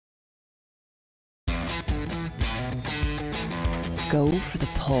Go for the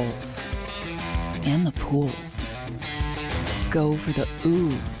pulls and the pools. Go for the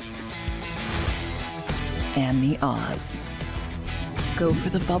oohs and the ahs. Go for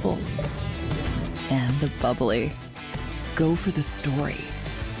the bubbles and the bubbly. Go for the story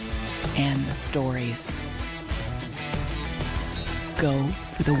and the stories. Go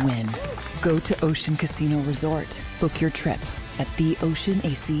for the win. Go to Ocean Casino Resort. Book your trip at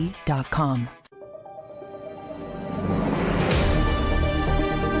theoceanac.com.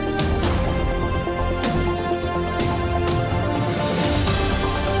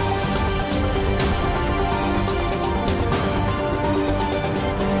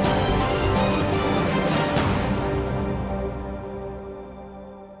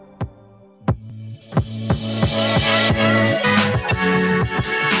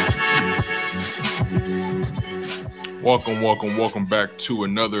 Welcome back to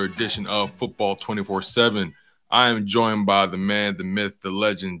another edition of Football 24/7. I am joined by the man, the myth, the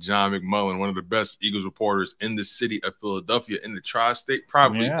legend, John McMullen, one of the best Eagles reporters in the city of Philadelphia, in the tri-state,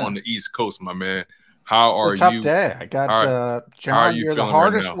 probably on the East Coast, my man. How are you? Tough day. I got John. You're the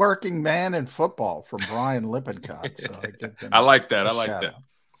hardest working man in football, from Brian Lippincott. So I like that. I like that.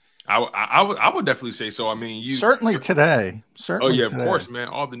 I would definitely say so. I mean, you certainly today. Certainly. Oh yeah, today. Of course, man.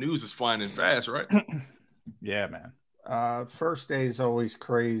 All the news is flying in fast, right? Yeah, man. First day is always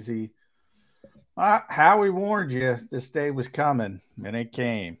crazy. Howie warned you this day was coming, and it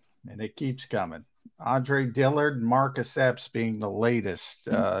came, and it keeps coming. Andre Dillard and Marcus Epps being the latest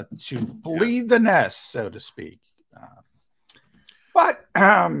to bleed the nest, so to speak. But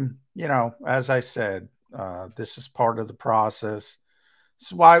you know, as I said, this is part of the process. This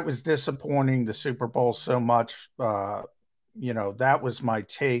is why it was disappointing, the Super Bowl, so much. You know, that was my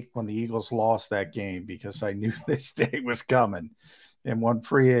take when the Eagles lost that game, because I knew this day was coming. And when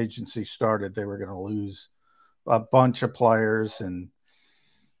free agency started, they were going to lose a bunch of players. And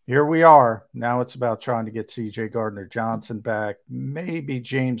here we are. Now it's about trying to get C.J. Gardner-Johnson back, maybe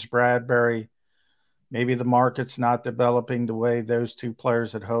James Bradbury. Maybe the market's not developing the way those two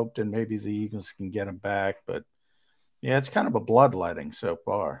players had hoped, and maybe the Eagles can get him back. But, yeah, it's kind of a bloodletting so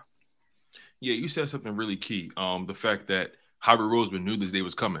far. Yeah, you said something really key. The fact that Howie Roseman knew this day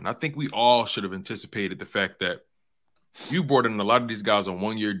was coming. I think we all should have anticipated the fact that you brought in a lot of these guys on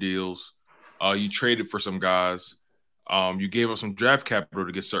one-year deals. You traded for some guys. You gave up some draft capital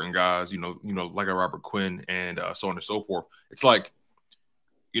to get certain guys, you know, like a Robert Quinn and so on and so forth. It's like,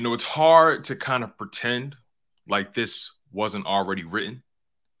 you know, it's hard to kind of pretend like this wasn't already written.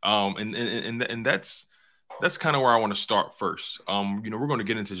 And that's kind of where I want to start first. You know, we're going to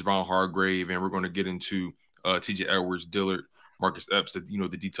get into Javon Hargrave, and we're going to get into T.J. Edwards, Dillard, Marcus Epps, you know,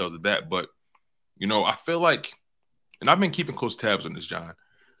 the details of that. But, you know, I feel like, and I've been keeping close tabs on this, John.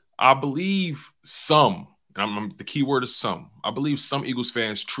 I believe some, and the key word is some, I believe some Eagles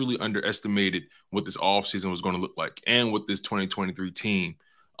fans truly underestimated what this offseason was going to look like and what this 2023 team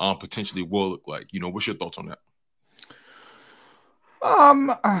potentially will look like. You know, what's your thoughts on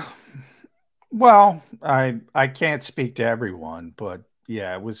that? Well, I can't speak to everyone, but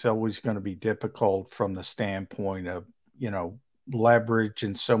yeah, it was always going to be difficult from the standpoint of, you know, leverage,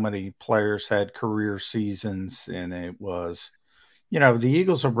 and so many players had career seasons, and it was, you know, the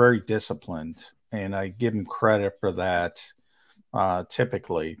Eagles are very disciplined, and I give them credit for that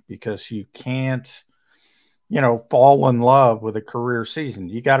typically, because you can't, you know, fall in love with a career season.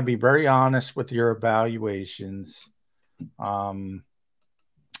 You got to be very honest with your evaluations.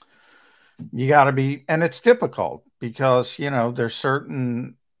 You got to be, and it's difficult because, you know, there's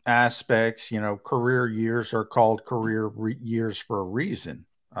certain aspects, you know, career years are called career years for a reason.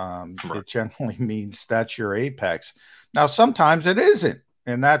 It generally means that's your apex. Now, sometimes it isn't.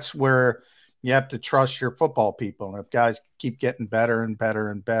 And that's where you have to trust your football people. And if guys keep getting better and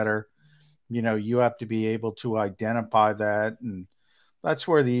better and better, you know, you have to be able to identify that. And that's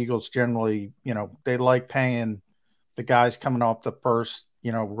where the Eagles generally, you know, they like paying the guys coming off the first,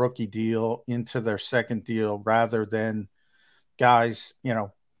 you know, rookie deal into their second deal, rather than guys, you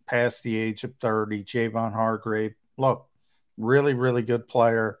know, past the age of 30. Javon Hargrave, look, really, really good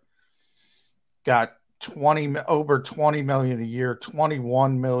player. Got over 20 million a year,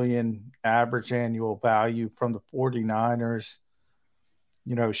 21 million average annual value from the 49ers.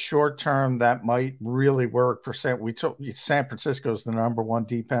 You know, short term, that might really work for San Francisco is the #1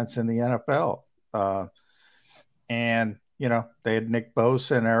 defense in the NFL. And, you know, they had Nick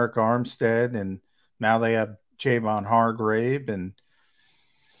Bosa and Eric Armstead, and now they have Javon Hargrave, and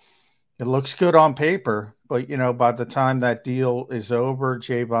it looks good on paper. But, you know, by the time that deal is over,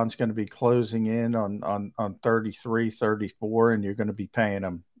 Javon's going to be closing in on 33, 34, and you're going to be paying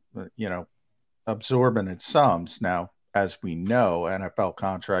him, you know, absorbent sums. Now, as we know, NFL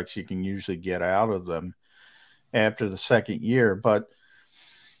contracts, you can usually get out of them after the second year. But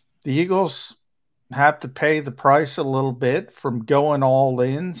the Eagles have to pay the price a little bit from going all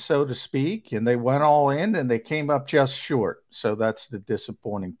in, so to speak. And they went all in and they came up just short. So that's the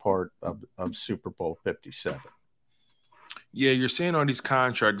disappointing part of Super Bowl 57. Yeah, you're seeing all these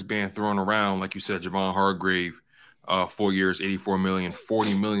contracts being thrown around. Like you said, Javon Hargrave, 4 years, $84 million,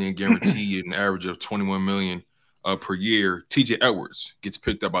 $40 million guaranteed, an average of $21 million per year. TJ Edwards gets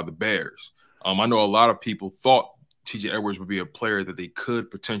picked up by the Bears. I know a lot of people thought TJ Edwards would be a player that they could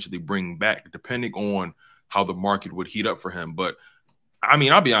potentially bring back, depending on how the market would heat up for him. But I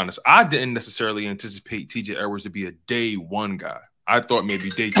mean, I'll be honest, I didn't necessarily anticipate TJ Edwards to be a day one guy. I thought maybe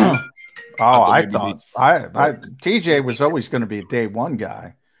day two. I thought TJ was always going to be a day one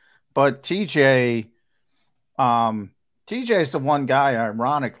guy, but TJ is the one guy.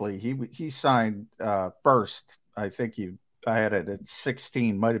 Ironically, he signed first. I think I had it at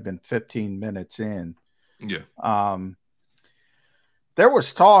 16, might have been 15 minutes in. Yeah. There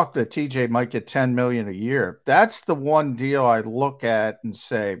was talk that TJ might get $10 million a year. That's the one deal I look at and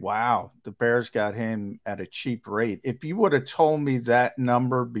say, wow, the Bears got him at a cheap rate. If you would have told me that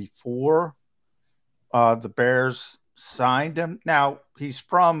number before the Bears signed him, now he's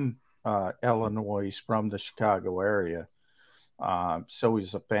from Illinois, he's from the Chicago area. So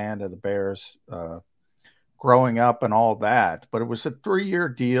he's a fan of the Bears growing up and all that. But it was a 3-year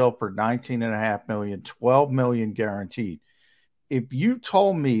deal for $19.5 million, $12 million guaranteed. If you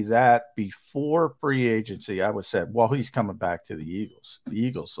told me that before free agency, I would have said, well, he's coming back to the Eagles. The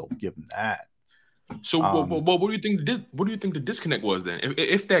Eagles will give him that. So what do you think? What do you think the disconnect was then?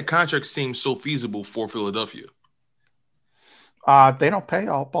 If that contract seems so feasible for Philadelphia, they don't pay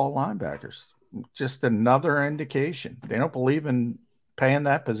all-ball linebackers. Just another indication they don't believe in paying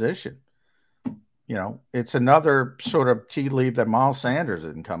that position. You know, it's another sort of tea leaf that Miles Sanders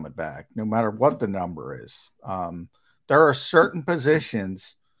isn't coming back, no matter what the number is. There are certain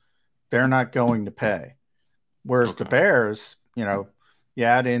positions they're not going to pay. Whereas the Bears, you know, you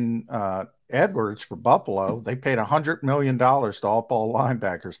add in Edwards for Buffalo, they paid $100 million to all-ball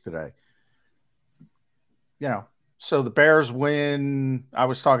linebackers today. You know, so the Bears win. I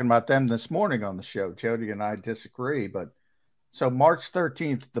was talking about them this morning on the show. Jody and I disagree, but so March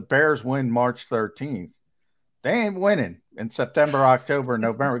 13th, the Bears win March 13th. They ain't winning in September, October, and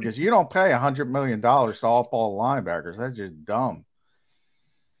November because you don't pay $100 million to all-ball linebackers. That's just dumb.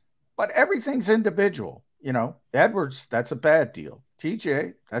 But everything's individual. You know, Edwards, that's a bad deal.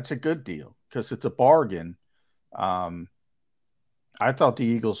 TJ, that's a good deal because it's a bargain. I thought the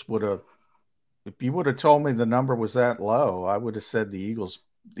Eagles would have, if you would have told me the number was that low, I would have said the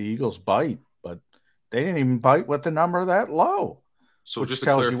Eagles bite, but they didn't even bite with the number that low. So which just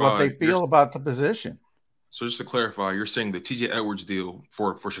tells clarify, you what they feel about the position. So just to clarify, you're saying the TJ Edwards deal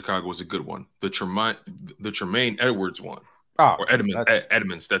for Chicago was a good one. The Tremaine Edwards one, or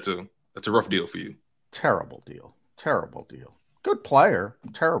Edmonds, that's a rough deal for you. Terrible deal. Good player,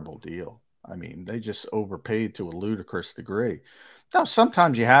 terrible deal. I mean, they just overpaid to a ludicrous degree. Now,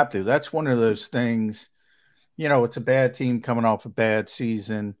 sometimes you have to. That's one of those things. You know, it's a bad team coming off a bad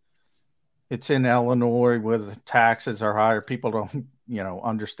season. It's in Illinois where the taxes are higher. People don't, you know,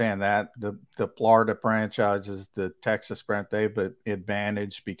 understand that. The Florida franchises, the Texas branch, they have an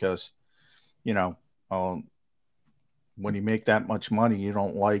advantage because, you know, when you make that much money, you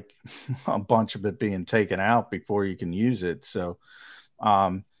don't like a bunch of it being taken out before you can use it. So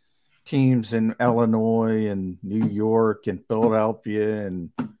teams in Illinois and New York and Philadelphia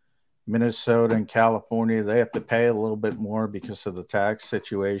and Minnesota and California, they have to pay a little bit more because of the tax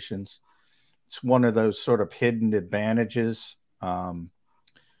situations. It's one of those sort of hidden advantages. But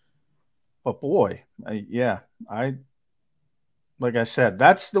boy, like I said,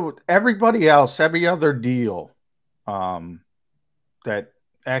 that's everybody else, every other deal that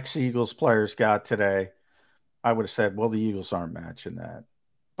ex-Eagles players got today, I would have said, well, the Eagles aren't matching that.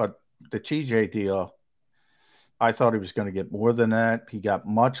 But the TJ deal, I thought he was going to get more than that. He got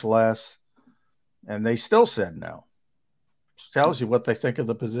much less, and they still said no. Which tells you what they think of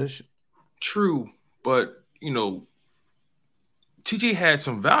the position. True, but, you know, TJ had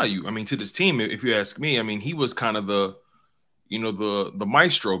some value, I mean, to this team, if you ask me. I mean, he was kind of the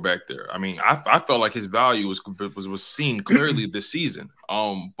maestro back there. I mean, I felt like his value was seen clearly this season.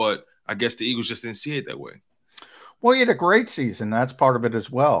 But I guess the Eagles just didn't see it that way. Well, he had a great season. That's part of it as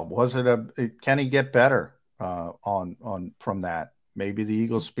well. Can he get better from that? Maybe the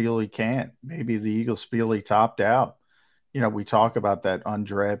Eagles feel he can't. Maybe the Eagles feel he topped out. You know, we talk about that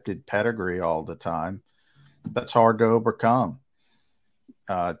undrafted pedigree all the time. That's hard to overcome.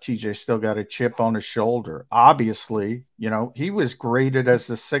 TJ still got a chip on his shoulder. Obviously, you know, he was graded as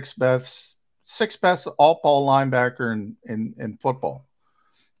the sixth best all-ball linebacker in football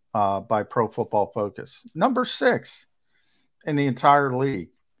by Pro Football Focus. Number 6 in the entire league.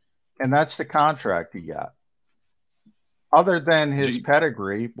 And that's the contract he got. Other than his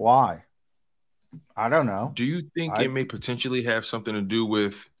pedigree, why? I don't know. Do you think it may potentially have something to do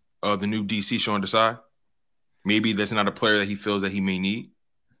with the new DC Sean Desai? Maybe that's not a player that he feels that he may need.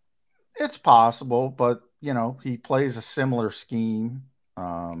 It's possible, but you know, he plays a similar scheme.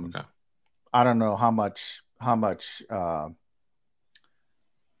 Okay. I don't know how much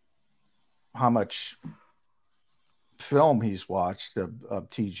film he's watched of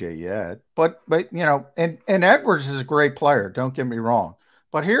TJ yet, but you know, and Edwards is a great player. Don't get me wrong,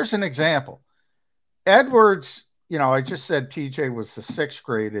 but here's an example. Edwards, you know, I just said TJ was the 6th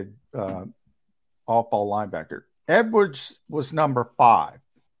graded off-ball linebacker. Edwards was number 5.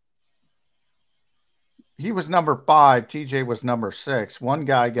 He was number 5. TJ was number 6. One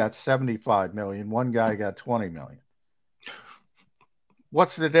guy got 75 million. One guy got 20 million.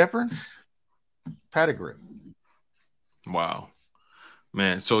 What's the difference? Pedigree. Wow,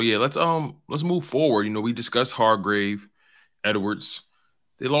 man. So yeah, let's move forward. You know, we discussed Hargrave, Edwards.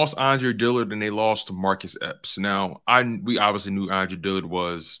 They lost Andre Dillard and they lost Marcus Epps. Now, we obviously knew Andre Dillard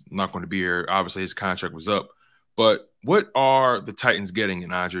was not going to be here. Obviously, his contract was up. But what are the Titans getting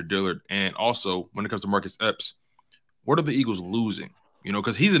in Andre Dillard? And also, when it comes to Marcus Epps, what are the Eagles losing? You know,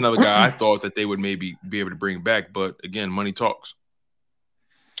 because he's another guy I thought that they would maybe be able to bring back. But again, money talks.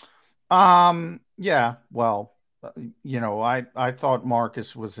 Yeah, well, you know, I thought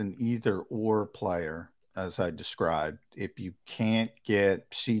Marcus was an either-or player, as I described. If you can't get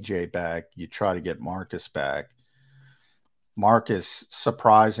CJ back, you try to get Marcus back. Marcus,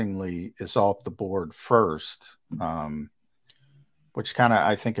 surprisingly, is off the board first, which kind of,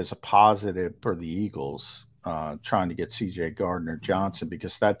 I think, is a positive for the Eagles, trying to get CJ Gardner-Johnson,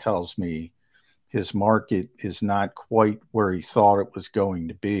 because that tells me his market is not quite where he thought it was going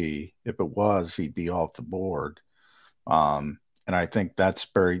to be. If it was, he'd be off the board. And I think that's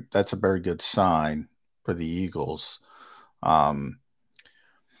a very good sign for the Eagles.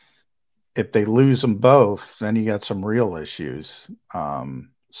 If they lose them both, then you got some real issues.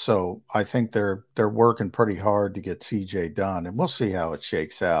 So I think they're working pretty hard to get CJ done, and we'll see how it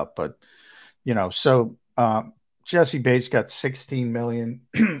shakes out. But you know, so Jesse Bates got 16 million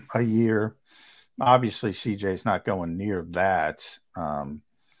a year. Obviously, CJ's not going near that.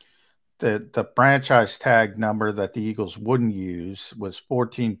 The franchise tag number that the Eagles wouldn't use was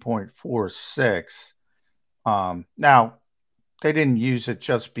 14.46. Now, they didn't use it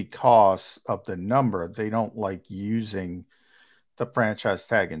just because of the number. They don't like using the franchise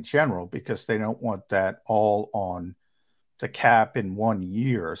tag in general because they don't want that all on the cap in 1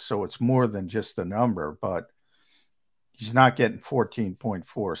 year. So it's more than just the number, but he's not getting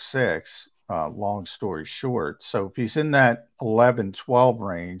 14.46, long story short. So if he's in that 11-12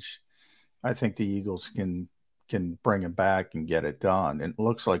 range, I think the Eagles can bring him back and get it done. And it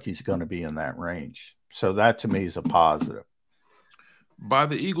looks like he's going to be in that range. So that to me is a positive. By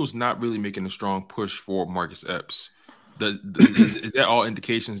the Eagles not really making a strong push for Marcus Epps, is that all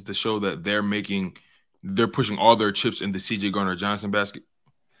indications to show that they're pushing all their chips in the CJ Gardner-Johnson basket?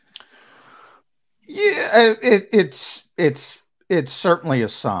 Yeah, it's certainly a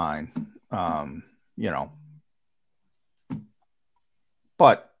sign, you know,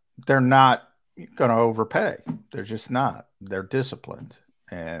 but they're not going to overpay. They're just not. They're disciplined,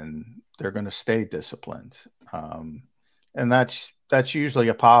 and they're going to stay disciplined, and that's usually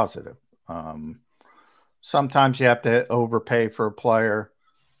a positive. Sometimes you have to overpay for a player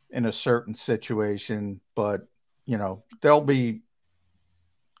in a certain situation, but you know, there'll be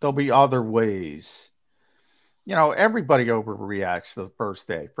other ways. You know, everybody overreacts to the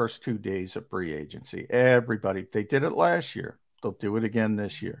first 2 days of free agency. Everybody, they did it last year. They'll do it again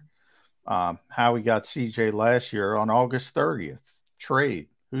this year. How we got CJ last year on August 30th, trade.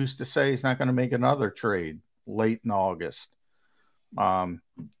 Who's to say he's not going to make another trade late in August?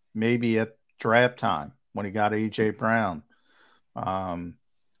 Maybe at draft time when he got AJ Brown.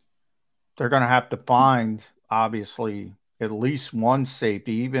 They're going to have to find, obviously, at least one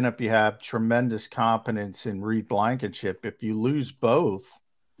safety, even if you have tremendous confidence in Reed Blankenship. If you lose both,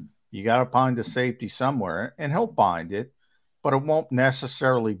 you got to find a safety somewhere, and he'll find it, but it won't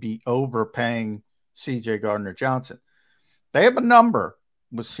necessarily be overpaying CJ Gardner-Johnson. They have a number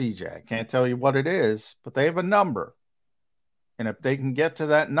with CJ. I can't tell you what it is, but they have a number. And if they can get to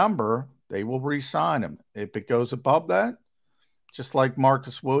that number, they will re-sign him. If it goes above that, just like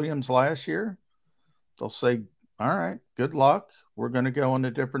Marcus Williams last year, they'll say, all right, good luck. we're going to go in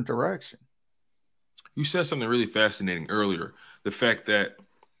a different direction. You said something really fascinating earlier. The fact that,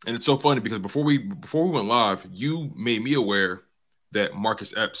 and it's so funny because before we went live, you made me aware that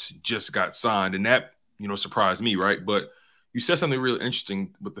Marcus Epps just got signed, and that, you know, surprised me, right? But you said something really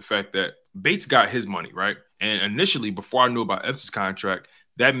interesting with the fact that Bates got his money, right? And initially, before I knew about Epps' contract,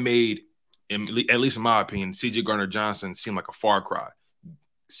 that made, at least in my opinion, C.J. Gardner-Johnson seem like a far cry.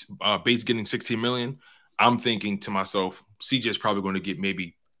 Bates getting $16 million. I'm thinking to myself, CJ is probably going to get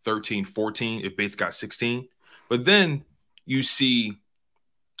maybe 13, 14 if Bates got 16. But then you see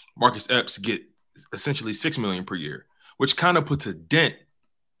Marcus Epps get essentially $6 million per year, which kind of puts a dent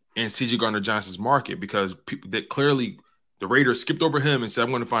in CJ Gardner-Johnson's market because that clearly the Raiders skipped over him and said,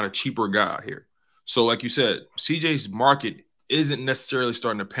 I'm going to find a cheaper guy here. So like you said, CJ's market isn't necessarily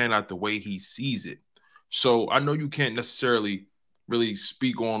starting to pan out the way he sees it. So I know you can't necessarily really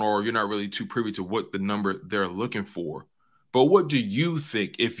speak on, or you're not really too privy to what the number they're looking for. But what do you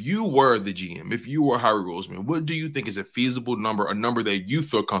think, if you were the GM, if you were Harry Roseman, what do you think is a feasible number, a number that you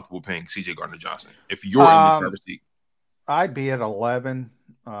feel comfortable paying CJ Gardner-Johnson if you're in the driver's seat? I'd be at 11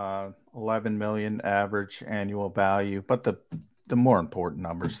 million average annual value, but the more important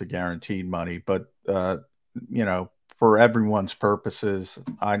number is the guaranteed money. But you know, for everyone's purposes,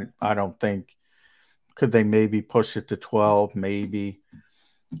 I don't think, could they maybe push it to 12? Maybe.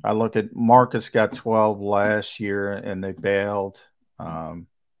 I look at Marcus got 12 last year and they bailed, and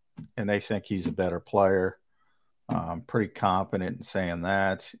they think he's a better player. Pretty confident in saying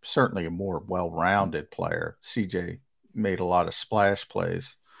that. Certainly a more well-rounded player. CJ made a lot of splash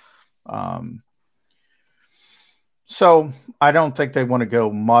plays. So I don't think they want to go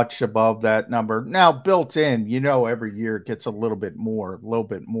much above that number. Now, built in, you know, every year it gets a little bit more.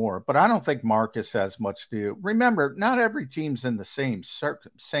 But I don't think Marcus has much to do. Remember, not every team's in the same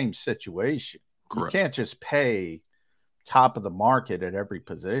situation. Correct. You can't just pay top of the market at every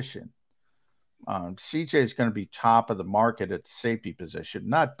position. CJ is going to be top of the market at the safety position,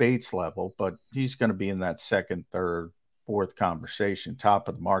 not Bates level, but he's going to be in that second, third, fourth conversation, top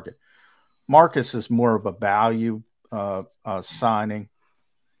of the market. Marcus is more of a value signing,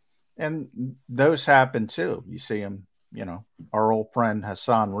 and those happen too. You see him, you know, our old friend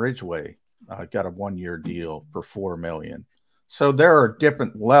Hassan Ridgeway got a 1-year deal for $4 million. So there are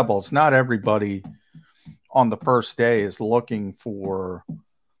different levels. Not everybody on the first day is looking for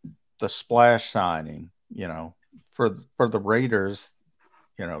the splash signing. You know, for the Raiders,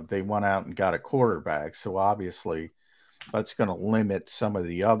 you know, they went out and got a quarterback, so obviously that's going to limit some of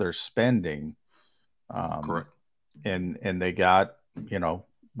the other spending. Correct. And they got, you know,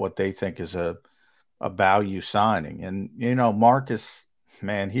 what they think is a value signing. And, you know, Marcus,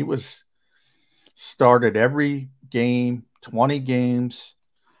 man, he was started every game, 20 games,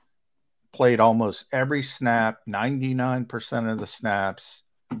 played almost every snap, 99% of the snaps.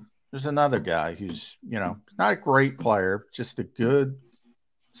 There's another guy who's, you know, not a great player, just a good,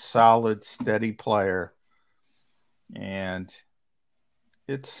 solid, steady player. And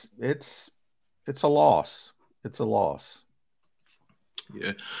it's a loss. It's a loss.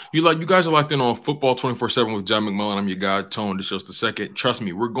 Yeah. You guys are locked in on Football 24/7 with John McMullen. I'm your guy, Tone DeShields the second. Trust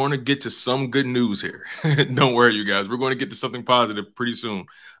me, we're going to get to some good news here. Don't worry, you guys. We're going to get to something positive pretty soon.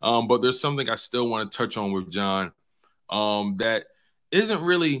 But there's something I still want to touch on with John that isn't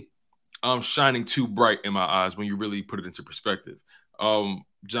really shining too bright in my eyes when you really put it into perspective.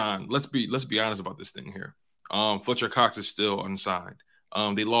 John, let's be honest about this thing here. Fletcher Cox is still unsigned.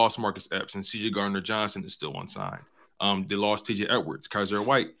 They lost Marcus Epps, and CJ Gardner-Johnson is still unsigned. They lost TJ Edwards. Kaiser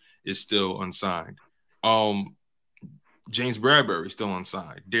White is still unsigned. James Bradbury is still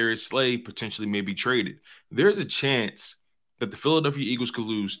unsigned. Darius Slay potentially may be traded. There's a chance that the Philadelphia Eagles could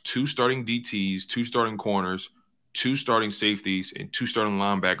lose 2 starting DTs, 2 starting corners, 2 starting safeties, and 2 starting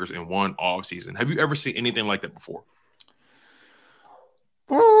linebackers in one offseason. Have you ever seen anything like that before?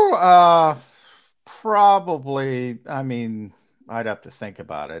 Probably. I mean, I'd have to think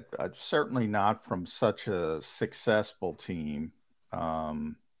about it. Certainly not from such a successful team.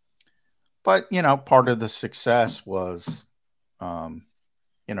 But, you know, part of the success was,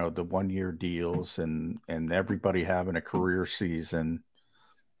 you know, the 1-year deals and everybody having a career season,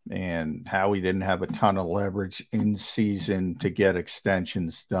 and how he didn't have a ton of leverage in season to get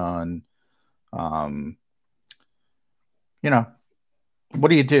extensions done. You know, what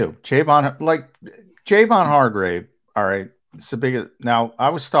do you do? Javon Hargrave. All right. It's a big. Now, I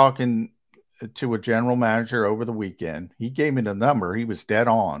was talking to a general manager over the weekend. He gave me the number. He was dead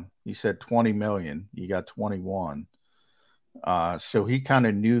on. He said 20 million. You got 21. So he kind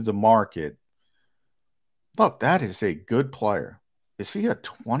of knew the market. Look, that is a good player. Is he a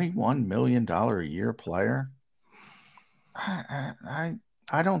 $21 million a year player? I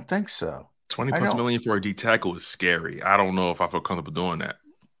don't think so. 20+ million for a D tackle is scary. I don't know if I feel comfortable doing that.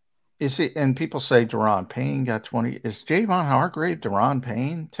 Is it? And people say Deron Payne got 20. Is Javon Hargrave Deron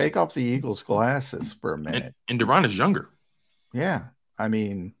Payne? Take off the Eagles' glasses for a minute. And Deron is younger. Yeah, I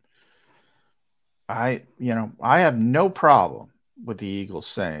mean, I have no problem with the Eagles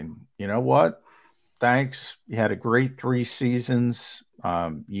saying, you know what? Thanks. You had a great 3 seasons.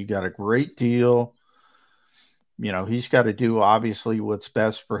 You got a great deal. He's got to do obviously what's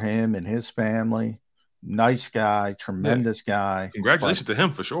best for him and his family. Nice guy, tremendous guy. Congratulations to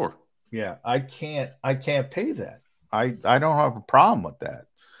him for sure. Yeah, I can't pay that. I don't have a problem with that.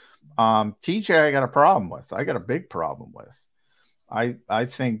 TJ, I got a problem with. I got a big problem with. I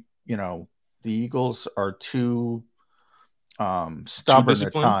think, the Eagles are too stubborn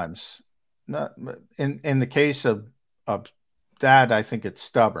at times. Not in the case of that, I think it's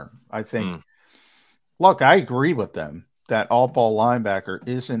stubborn. I think look, I agree with them that all-ball linebacker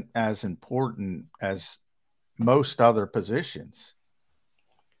isn't as important as most other positions.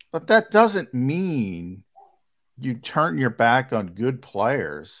 But that doesn't mean you turn your back on good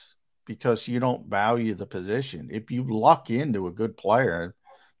players because you don't value the position. If you luck into a good player,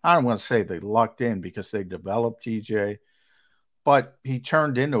 I don't want to say they lucked in because they developed TJ, but he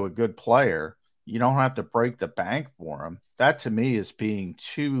turned into a good player. You don't have to break the bank for him. That to me is being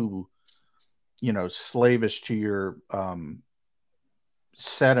too, slavish to your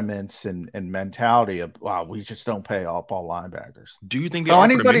sentiments and mentality of, wow, we just don't pay all-ball linebackers. Do you think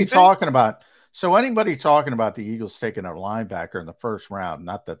anybody talking about the Eagles taking a linebacker in the first round,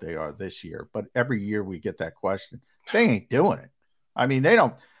 not that they are this year, but every year we get that question, they ain't doing it. I mean,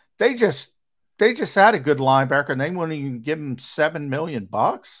 they just had a good linebacker and they wouldn't even give him $7 million.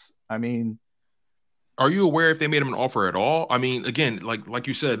 I mean, are you aware if they made him an offer at all? I mean, again, like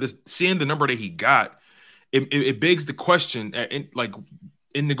you said, seeing the number that he got, it begs the question,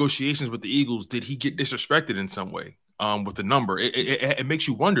 in negotiations with the Eagles, did he get disrespected in some way with the number? It makes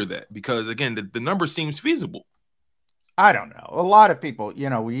you wonder that because, again, the number seems feasible. I don't know. A lot of people,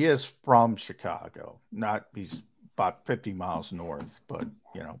 he is from Chicago. He's about 50 miles north, but,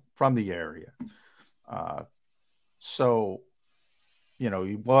 from the area. So,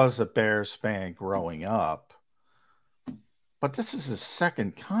 he was a Bears fan growing up. But this is his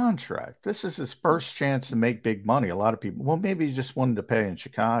second contract. This is his first chance to make big money. A lot of people, well, maybe he just wanted to play in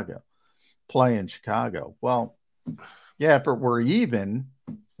Chicago. Well, yeah, but we're even,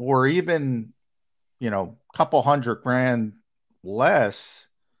 a couple $100,000 less.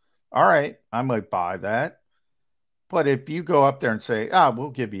 All right, I might buy that. But if you go up there and say,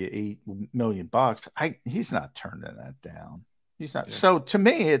 we'll give you $8 million, he's not turning that down. He's not. Yeah. So to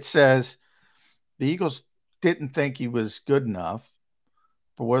me, it says the Eagles didn't think he was good enough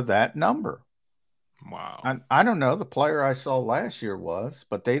for that number. Wow. I don't know. The player I saw last year was,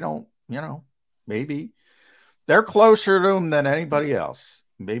 but they don't, maybe they're closer to him than anybody else.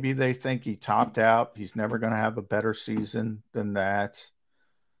 Maybe they think he topped out. He's never going to have a better season than that.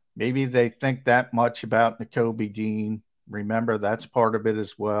 Maybe they think that much about Nakobe Dean. Remember, that's part of it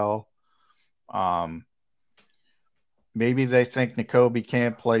as well. Maybe they think Nakobe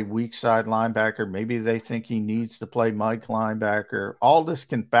can't play weak side linebacker. Maybe they think he needs to play Mike linebacker. All this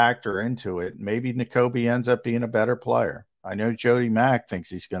can factor into it. Maybe Nakobe ends up being a better player. I know Jody Mack thinks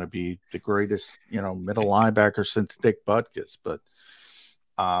he's going to be the greatest, middle linebacker since Dick Butkus, but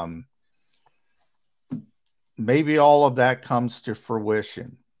maybe all of that comes to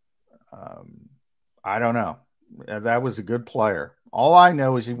fruition. I don't know. That was a good player. All I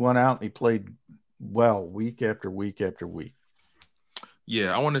know is he went out and he played well week after week after week.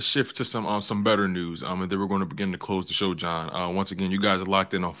 Yeah, I want to shift to some better news. And then we're going to begin to close the show, John. Once again, you guys are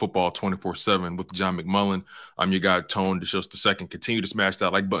locked in on football 24/7 with John McMullen. I'm your guy, Tone DeShields II. Continue to smash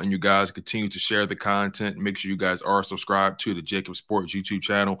that like button, you guys. Continue to share the content. Make sure you guys are subscribed to the JAKIB Sports YouTube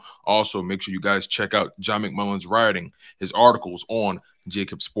channel. Also, make sure you guys check out John McMullen's writing, his articles on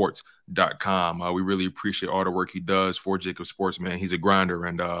JAKIBSports.com. We really appreciate all the work he does for JAKIB Sports, man. He's a grinder,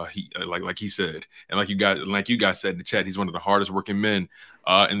 and he like he said, and like you guys said in the chat, he's one of the hardest working men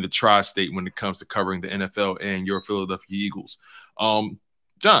in the tri-state when it comes to covering the NFL and your Philadelphia Eagles.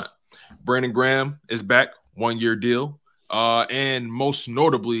 John, Brandon Graham is back, 1-year deal, and most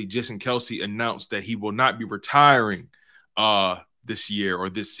notably, Jason Kelce announced that he will not be retiring this year or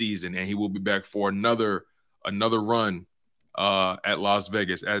this season, and he will be back for another run at Las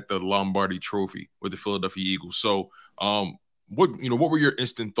Vegas at the Lombardi Trophy with the Philadelphia Eagles. So, what were your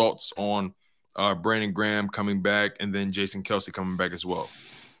instant thoughts on Brandon Graham coming back and then Jason Kelce coming back as well?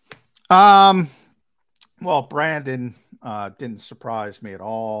 Well, Brandon, Didn't surprise me at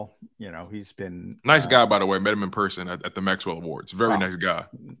all. You know, he's been nice guy, by the way. Met him in person at the Maxwell Awards. Very nice guy.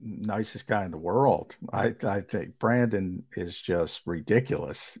 Nicest guy in the world. I think Brandon is just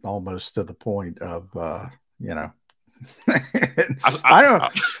ridiculous, almost to the point of you know. I'll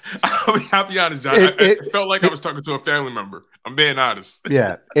be honest, John. It felt like I was talking to a family member. I'm being honest.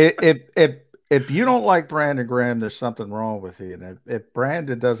 Yeah. If you don't like Brandon Graham, there's something wrong with you. And if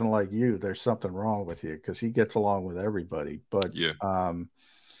Brandon doesn't like you, there's something wrong with you, because he gets along with everybody. But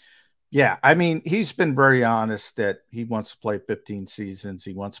yeah, I mean, he's been very honest that he wants to play 15 seasons.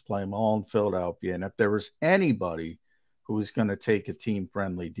 He wants to play them all in Philadelphia. And if there was anybody who was going to take a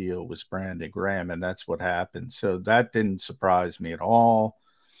team-friendly deal, was Brandon Graham, and that's what happened. So that didn't surprise me at all.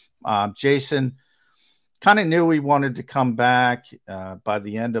 Jason kind of knew he wanted to come back by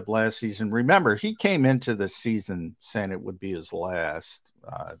the end of last season. Remember, he came into the season saying it would be his last.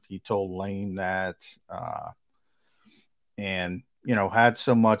 He told Lane that, and, you know, had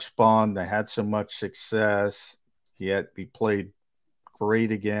so much fun. They had so much success. He played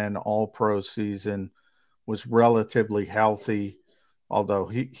great again, all pro season, was relatively healthy, although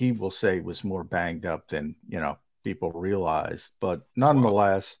he will say was more banged up than, you know, people realized. But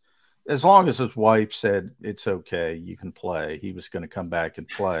nonetheless, as long as his wife said it's okay, you can play, he was going to come back and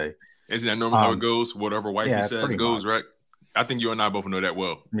play. Isn't that normally how it goes? Whatever wifey says goes, right? I think you and I both know that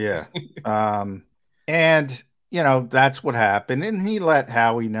well. Yeah. And, you know, that's what happened. And he let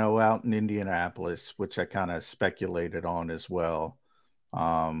Howie know out in Indianapolis, which I kind of speculated on as well.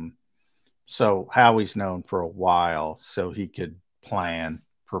 So Howie's known for a while, so he could plan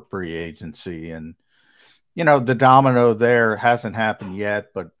for free agency. And, you know, the domino there hasn't happened yet,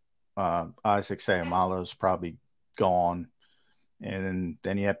 but Isaac Seumalo's probably gone. And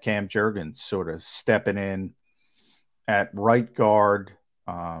then you have Cam Jurgens sort of stepping in at right guard,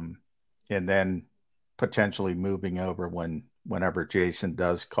 and then potentially moving over whenever Jason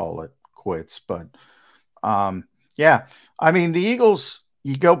does call it quits. But yeah, I mean, the Eagles,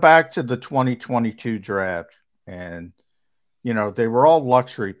 you go back to the 2022 draft, and, you know, they were all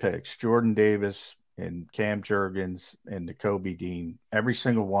luxury picks. Jordan Davis and Cam Jurgens and Nakobe Dean, every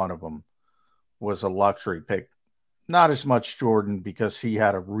single one of them was a luxury pick. Not as much Jordan, because he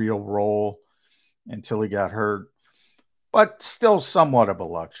had a real role until he got hurt, but still somewhat of a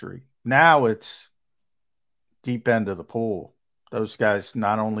luxury. Now it's deep end of the pool. Those guys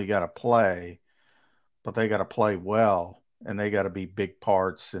not only got to play, but they got to play well, and they got to be big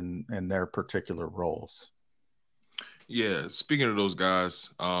parts in their particular roles. Yeah, speaking of those guys,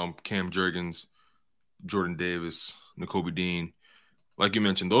 Cam Jurgens, Jordan Davis, Nakobe Dean, like you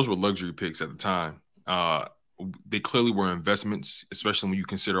mentioned, those were luxury picks at the time. They clearly were investments, especially when you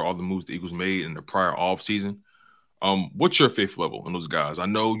consider all the moves the Eagles made in the prior offseason. What's your faith level in those guys? I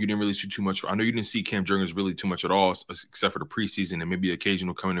know you didn't really see too much. I know you didn't see Cam Jurgens really too much at all, except for the preseason and maybe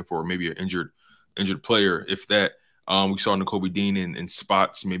occasional coming in for maybe an injured player, if that. We saw Nakobe Dean in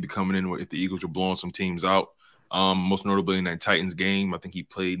spots maybe coming in if the Eagles were blowing some teams out. Most notably in that Titans game, I think he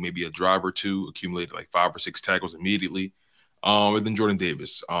played maybe a drive or two, accumulated like 5 or 6 tackles immediately. And then Jordan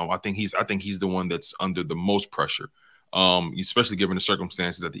Davis, I think he's the one that's under the most pressure, especially given the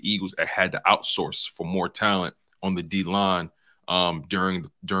circumstances that the Eagles had to outsource for more talent on the D line during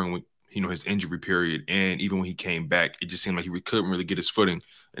his injury period, and even when he came back, it just seemed like he couldn't really get his footing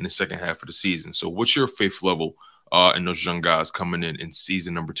in the second half of the season. So, what's your faith level in those young guys coming in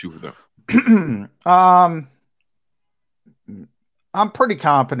season number 2 for them? I'm pretty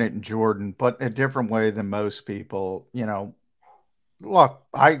confident in Jordan, but a different way than most people. You know, look,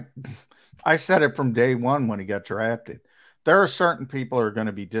 I said it from day one when he got drafted. There are certain people who are going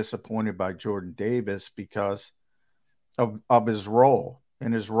to be disappointed by Jordan Davis because of his role.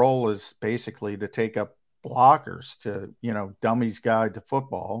 And his role is basically to take up blockers, to, you know, dummies guide to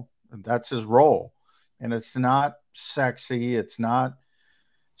football. And that's his role. And it's not sexy. It's not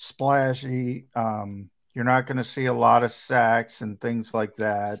splashy. You're not going to see a lot of sacks and things like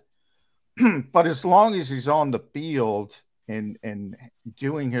that. But as long as he's on the field and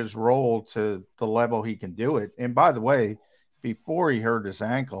doing his role to the level he can do it. And by the way, before he hurt his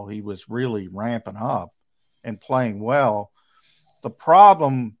ankle, he was really ramping up and playing well. The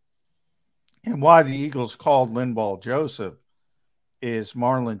problem, and why the Eagles called Linval Joseph, is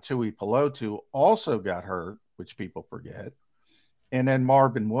Marlon Tuipulotu also got hurt, which people forget. And then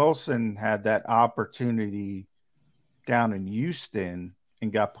Marvin Wilson had that opportunity down in Houston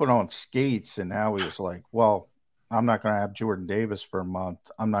and got put on skates. And now he was like, well, I'm not going to have Jordan Davis for a month.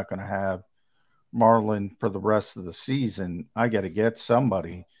 I'm not going to have Marlon for the rest of the season. I got to get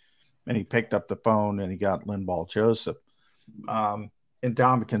somebody. And he picked up the phone and he got Linval Joseph. And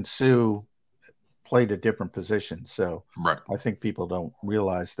Dominican Sue played a different position. So right. I think people don't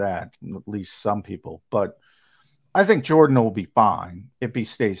realize that, at least some people. But I think Jordan will be fine if he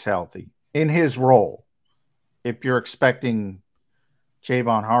stays healthy in his role. If you're expecting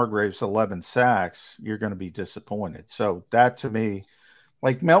Javon Hargrave's 11 sacks, you're going to be disappointed. So that, to me,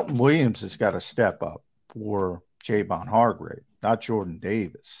 like Melton Williams has got to step up for Javon Hargrave, not Jordan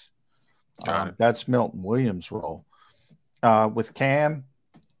Davis. That's Melton Williams' role. With Cam,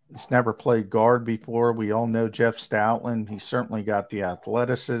 he's never played guard before. We all know Jeff Stoutland. He's certainly got the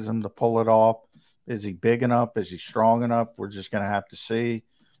athleticism to pull it off. Is he big enough? Is he strong enough? We're just going to have to see.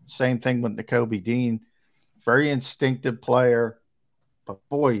 Same thing with Nakobe Dean. Very instinctive player, but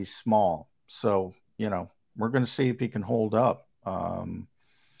boy, he's small. So, we're going to see if he can hold up.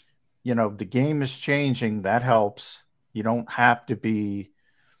 The game is changing. That helps. You don't have to be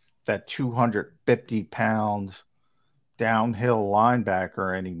that 250-pound downhill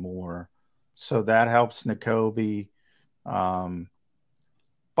linebacker anymore. So that helps Nakobe. But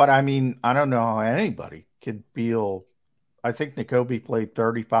I mean, I don't know how anybody could feel. I think Nakobe played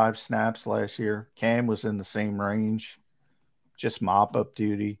 35 snaps last year. Cam was in the same range, just mop-up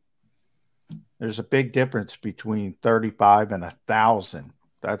duty. There's a big difference between 35 and 1,000.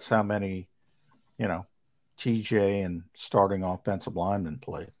 That's how many, TJ and starting offensive linemen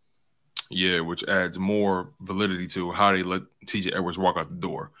play. Yeah, which adds more validity to how they let TJ Edwards walk out the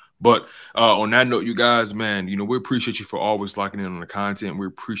door. But on that note, you guys, man, we appreciate you for always locking in on the content. We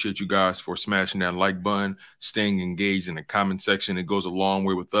appreciate you guys for smashing that like button, staying engaged in the comment section. It goes a long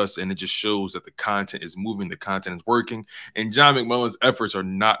way with us, and it just shows that the content is moving, the content is working, and John McMullen's efforts are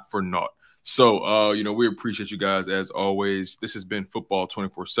not for naught. So, we appreciate you guys as always. This has been Football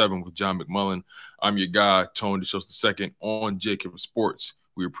 24/7 with John McMullen. I'm your guy, Tony DeShields II on JAKIB Sports.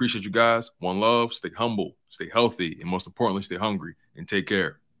 We appreciate you guys. One love, stay humble, stay healthy, and most importantly, stay hungry, and take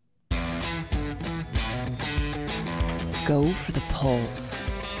care. Go for the pulls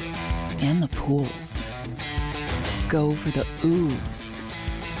and the pools. Go for the oohs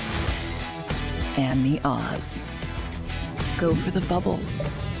and the ahs. Go for the bubbles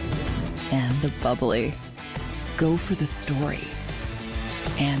and the bubbly. Go for the story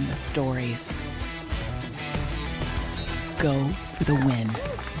and the stories. Go for the win.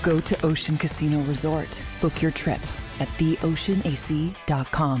 Go to Ocean Casino Resort. Book your trip at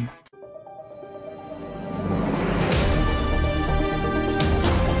theoceanac.com.